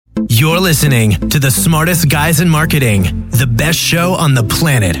You're listening to the smartest guys in marketing, the best show on the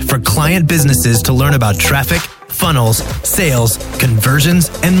planet for client businesses to learn about traffic, funnels, sales, conversions,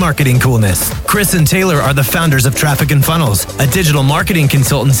 and marketing coolness. Chris and Taylor are the founders of Traffic and Funnels, a digital marketing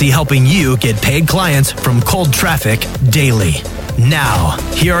consultancy helping you get paid clients from cold traffic daily. Now,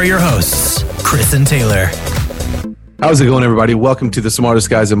 here are your hosts, Chris and Taylor. How's it going, everybody? Welcome to the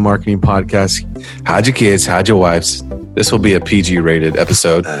Smartest Guys in Marketing podcast. How'd your kids? How'd your wives? This will be a PG-rated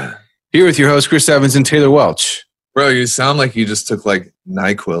episode. Here with your hosts, Chris Evans and Taylor Welch. Bro, you sound like you just took like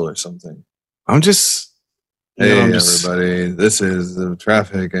NyQuil or something. Hey, everybody. This is the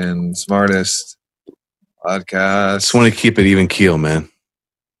Traffic and Smartest podcast. Just want to keep it even keel, man.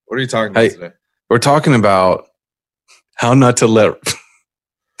 What are you talking about today? We're talking about how not to let...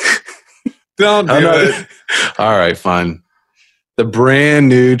 Don't do it. All right, fine. The brand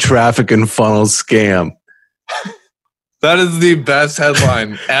new Traffic and Funnels scam. That is the best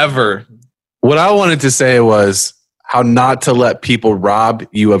headline ever. What I wanted to say was how not to let people rob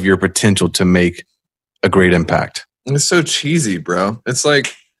you of your potential to make a great impact. It's so cheesy, bro. It's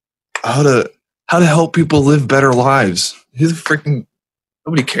like how to help people live better lives.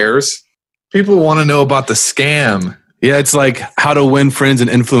 Nobody cares. People want to know about the scam. Yeah, it's like how to win friends and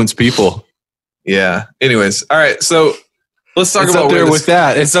influence people. Yeah. Anyways, all right. So let's talk about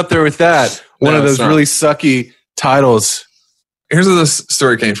It's up there with that. One of those really sucky titles. Here's where this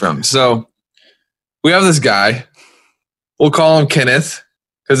story came from. So we have this guy. We'll call him Kenneth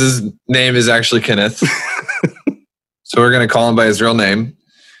because his name is actually Kenneth. So we're going to call him by his real name.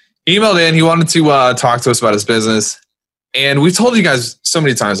 He emailed in. He wanted to talk to us about his business. And we told you guys so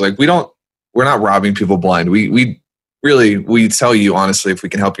many times, like, we're not robbing people blind. We tell you honestly if we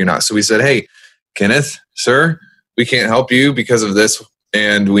can help you or not. So we said, hey, Kenneth, sir, we can't help you because of this,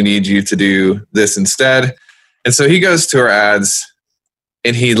 and we need you to do this instead. And so he goes to our ads,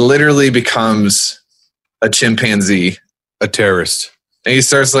 and he literally becomes a chimpanzee, a terrorist. And he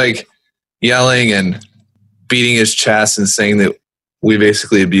starts like yelling and beating his chest and saying that we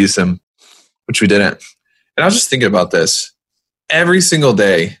basically abuse him, which we didn't. And I was just thinking about this. Every single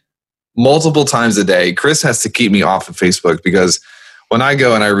day, multiple times a day, Chris has to keep me off of Facebook because when I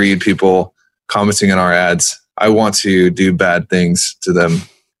go and I read people commenting on our ads, I want to do bad things to them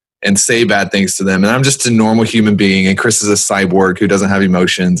and say bad things to them. And I'm just a normal human being, and Chris is a cyborg who doesn't have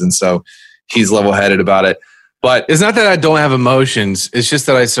emotions, and so he's level-headed about it. But it's not that I don't have emotions. It's just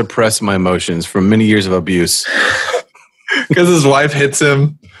that I suppress my emotions from many years of abuse. Because his wife hits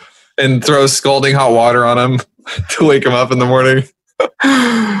him and throws scalding hot water on him to wake him up in the morning.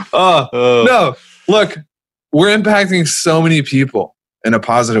 No, look, we're impacting so many people in a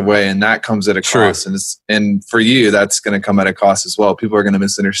positive way, and that comes at a cost. And for you, that's going to come at a cost as well. People are going to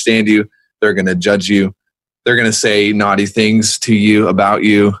misunderstand you. They're going to judge you. They're going to say naughty things to you, about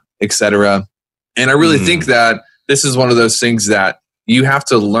you, etc. And I really think that this is one of those things that you have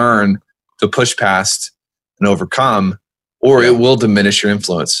to learn to push past and overcome, or it will diminish your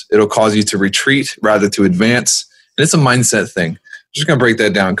influence. It'll cause you to retreat rather to advance. And it's a mindset thing. I'm just going to break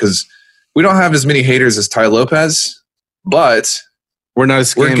that down because we don't have as many haters as Tai Lopez, but we're not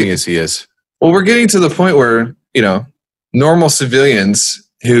as scammy as he is. Well, we're getting to the point where, normal civilians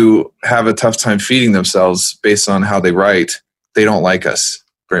who have a tough time feeding themselves based on how they write, they don't like us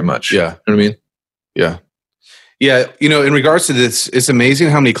very much. Yeah. You know what I mean? Yeah. Yeah. In regards to this, it's amazing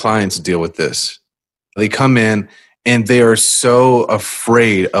how many clients deal with this. They come in and they are so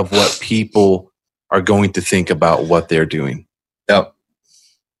afraid of what people are going to think about what they're doing. Yep.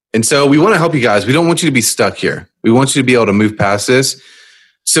 And so we want to help you guys. We don't want you to be stuck here. We want you to be able to move past this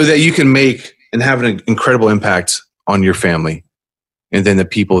so that you can make and have an incredible impact on your family and then the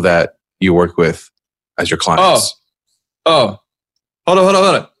people that you work with as your clients. Oh, hold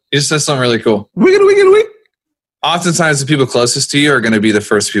on. You just said something really cool. Wiggle. Oftentimes the people closest to you are going to be the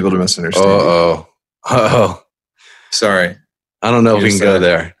first people to misunderstand you. Oh. Sorry. I don't know if we can go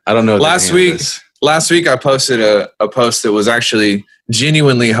there. I don't know. Last week I posted a post that was actually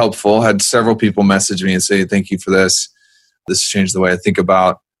genuinely helpful. Had several people message me and say, thank you for this. This changed the way I think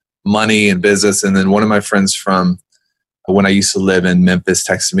about money and business. And then one of my friends from when I used to live in Memphis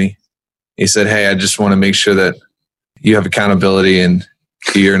texted me. He said, hey, I just want to make sure that you have accountability and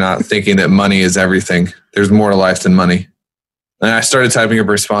you're not thinking that money is everything. There's more to life than money. And I started typing up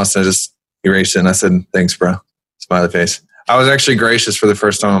a response and I just erased it. And I said, thanks, bro. Smiley face. I was actually gracious for the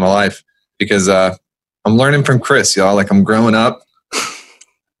first time in my life because I'm learning from Chris, y'all. Like, I'm growing up.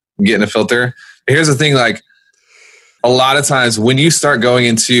 I'm getting a filter. But here's the thing, like, a lot of times when you start going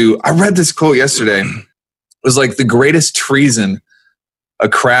into, I read this quote yesterday. It was like, the greatest treason a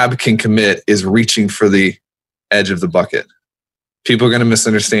crab can commit is reaching for the edge of the bucket. People are going to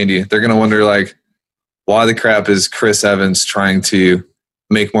misunderstand you. They're going to wonder like, why the crap is Chris Evans trying to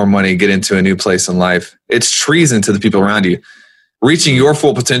make more money, get into a new place in life? It's treason to the people around you. Reaching your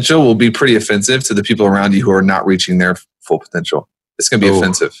full potential will be pretty offensive to the people around you who are not reaching their full potential. It's going to be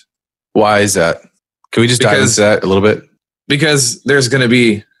offensive. Why is that? Can we just dive into that a little bit? Because there's going to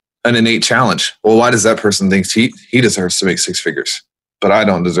be an innate challenge. Well, why does that person think he deserves to make 6 figures, but I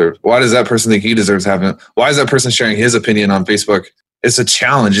don't deserve? Why does that person think he deserves having? Why is that person sharing his opinion on Facebook? It's a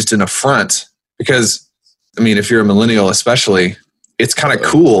challenge. It's an affront. Because, I mean, if you're a millennial especially, it's kind of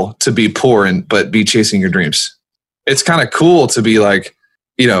cool to be poor but be chasing your dreams. It's kind of cool to be like,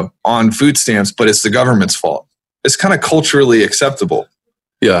 on food stamps, but it's the government's fault. It's kind of culturally acceptable.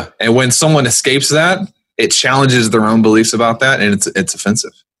 Yeah. And when someone escapes that, it challenges their own beliefs about that, and it's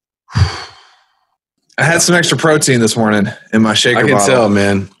offensive. I had some extra protein this morning in my shaker bottle. I can tell,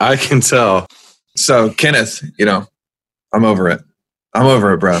 man. I can tell. So, Kenneth, I'm over it. I'm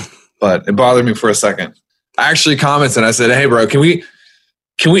over it, bro. But it bothered me for a second. I actually commented. I said, hey, bro, can we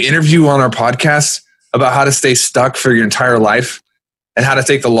interview on our podcast about how to stay stuck for your entire life and how to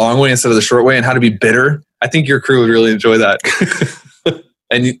take the long way instead of the short way and how to be bitter? I think your crew would really enjoy that.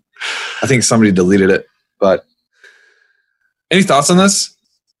 And I think somebody deleted it. But any thoughts on this?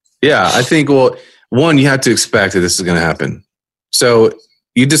 Yeah, I think, one, you have to expect that this is going to happen. So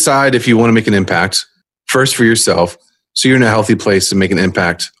you decide if you want to make an impact first for yourself, so you're in a healthy place to make an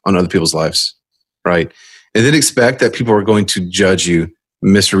impact on other people's lives, right? And then expect that people are going to judge you,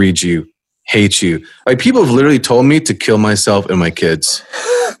 misread you, hate you. Like, people have literally told me to kill myself and my kids.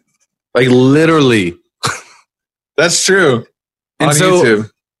 Like, literally. That's true. And so YouTube.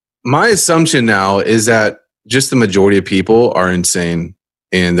 My assumption now is that just the majority of people are insane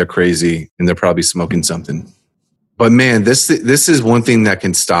and they're crazy and they're probably smoking something. But man, this is one thing that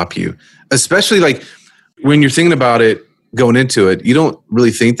can stop you, especially like when you're thinking about it going into it. You don't really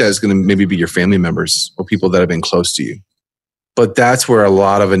think that it's going to maybe be your family members or people that have been close to you. But that's where a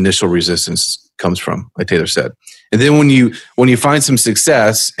lot of initial resistance comes from, like Taylor said. And then when you find some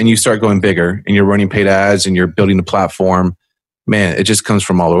success and you start going bigger and you're running paid ads and you're building a platform, man, it just comes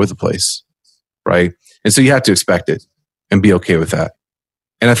from all over the place, right? And so you have to expect it and be okay with that.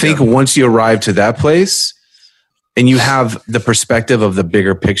 And I think once you arrive to that place and you have the perspective of the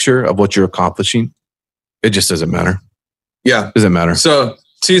bigger picture of what you're accomplishing, it just doesn't matter. Yeah. It doesn't matter. So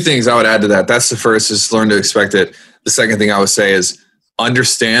 2 things I would add to that. That's the first, is learn to expect it. The second thing I would say is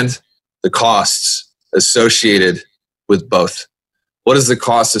understand the costs associated with both. What is the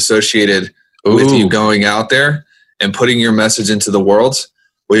cost associated with you going out there and putting your message into the world?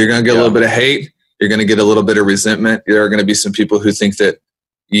 Well, you're going to get a little bit of hate. You're going to get a little bit of resentment. There are going to be some people who think that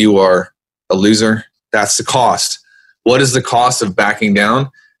you are a loser. That's the cost. What is the cost of backing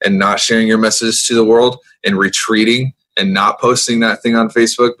down and not sharing your message to the world and retreating and not posting that thing on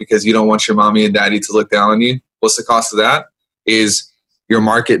Facebook because you don't want your mommy and daddy to look down on you? What's the cost of that? Is your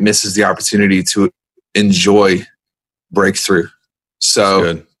market misses the opportunity to enjoy breakthrough.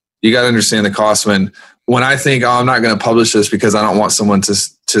 So you got to understand the cost. When I think, I'm not going to publish this because I don't want someone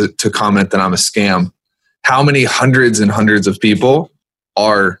to comment that I'm a scam. How many hundreds and hundreds of people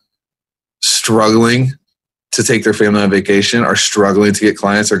are struggling to take their family on vacation, are struggling to get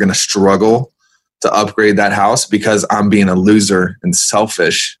clients, are going to struggle to upgrade that house because I'm being a loser and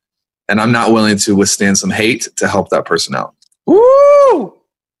selfish, and I'm not willing to withstand some hate to help that person out. Woo!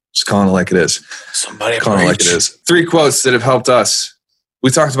 Just calling it like it is. Somebody calling it like it is. 3 quotes that have helped us. We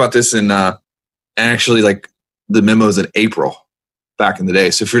talked about this in actually like the memos in April back in the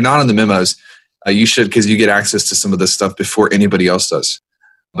day. So if you're not on the memos, you should, because you get access to some of this stuff before anybody else does.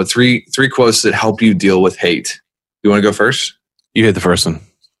 But three quotes that help you deal with hate. You want to go first? You hit the first one.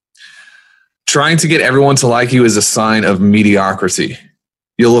 Trying to get everyone to like you is a sign of mediocrity.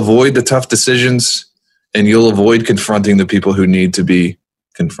 You'll avoid the tough decisions and you'll avoid confronting the people who need to be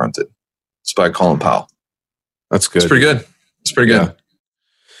confronted. It's by Colin Powell. That's good. It's pretty good. It's pretty good. Yeah.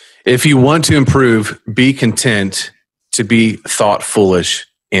 If you want to improve, be content to be thought foolish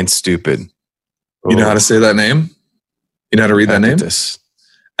and stupid. You know how to say that name? You know how to read that name?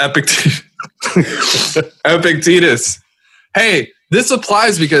 Epictetus. Hey, this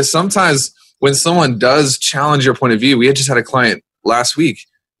applies because sometimes when someone does challenge your point of view, we just had a client last week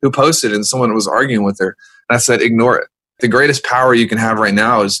who posted and someone was arguing with her. And I said, ignore it. The greatest power you can have right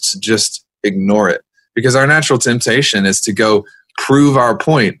now is to just ignore it, because our natural temptation is to go prove our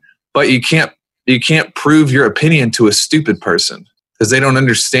point. But you can't prove your opinion to a stupid person because they don't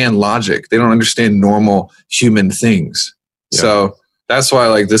understand logic. They don't understand normal human things. Yeah. So that's why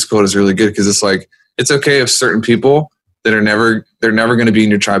like this quote is really good, because it's like, it's okay if certain people that they're never going to be in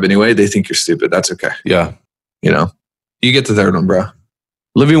your tribe anyway, they think you're stupid. That's okay. Yeah. You know? You get the third one, bro.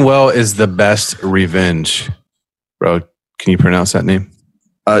 Living well is the best revenge. Bro, can you pronounce that name?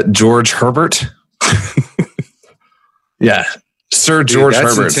 George Herbert. Yeah. Sir George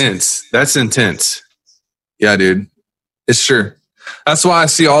Herbert. That's intense. Yeah, dude. It's true. That's why I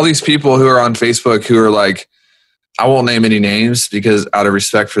see all these people who are on Facebook who are like, I won't name any names because out of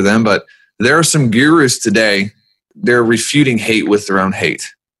respect for them, but there are some gurus today. They're refuting hate with their own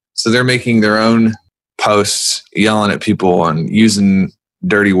hate. So they're making their own posts, yelling at people and using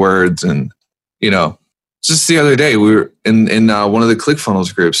dirty words. And, just the other day, we were in one of the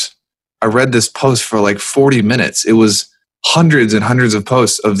ClickFunnels groups. I read this post for like 40 minutes. It was hundreds and hundreds of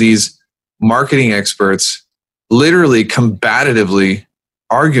posts of these marketing experts literally combatively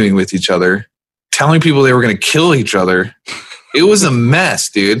arguing with each other, telling people they were going to kill each other. It was a mess,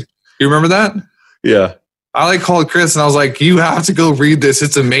 dude. You remember that? Yeah. I called Chris and I was like, you have to go read this.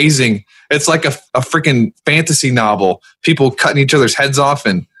 It's amazing. It's like a freaking fantasy novel. People cutting each other's heads off,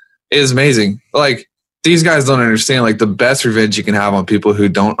 and it is amazing. Like, these guys don't understand, like, the best revenge you can have on people who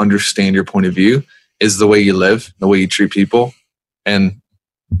don't understand your point of view is the way you live, the way you treat people. And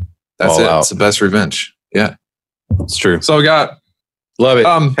that's all it. It's the best revenge. Yeah. It's true. So we got. Love it.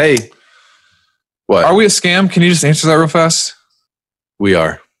 Hey. What? Are we a scam? Can you just answer that real fast? We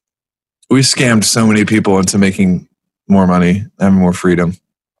are. We scammed so many people into making more money, having more freedom.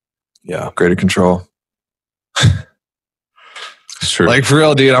 Yeah. Greater control. It's true. Like, for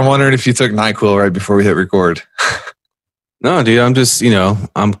real, dude, I'm wondering if you took NyQuil right before we hit record. No, dude, I'm just,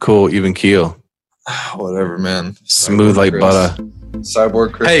 I'm cool, even keel. Whatever, man. Smooth like butter.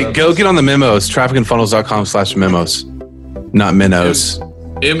 Cyborg Chris. Hey, go get on the memos. trafficandfunnels.com/memos. Not minnows.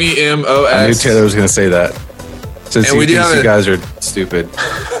 MEMOS. I knew Taylor was going to say that. Since you guys are stupid.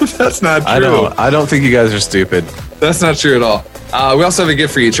 That's not true. I don't think you guys are stupid. That's not true at all. We also have a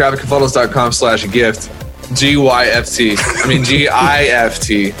gift for you. trafficandfunnels.com/gift. GYFT. I mean,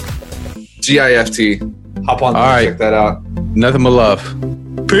 GIFT. GIFT. Hop on. All right. Check that out. Nothing but love.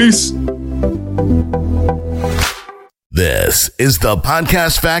 Peace. This is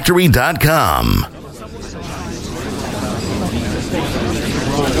thepodcastfactory.com.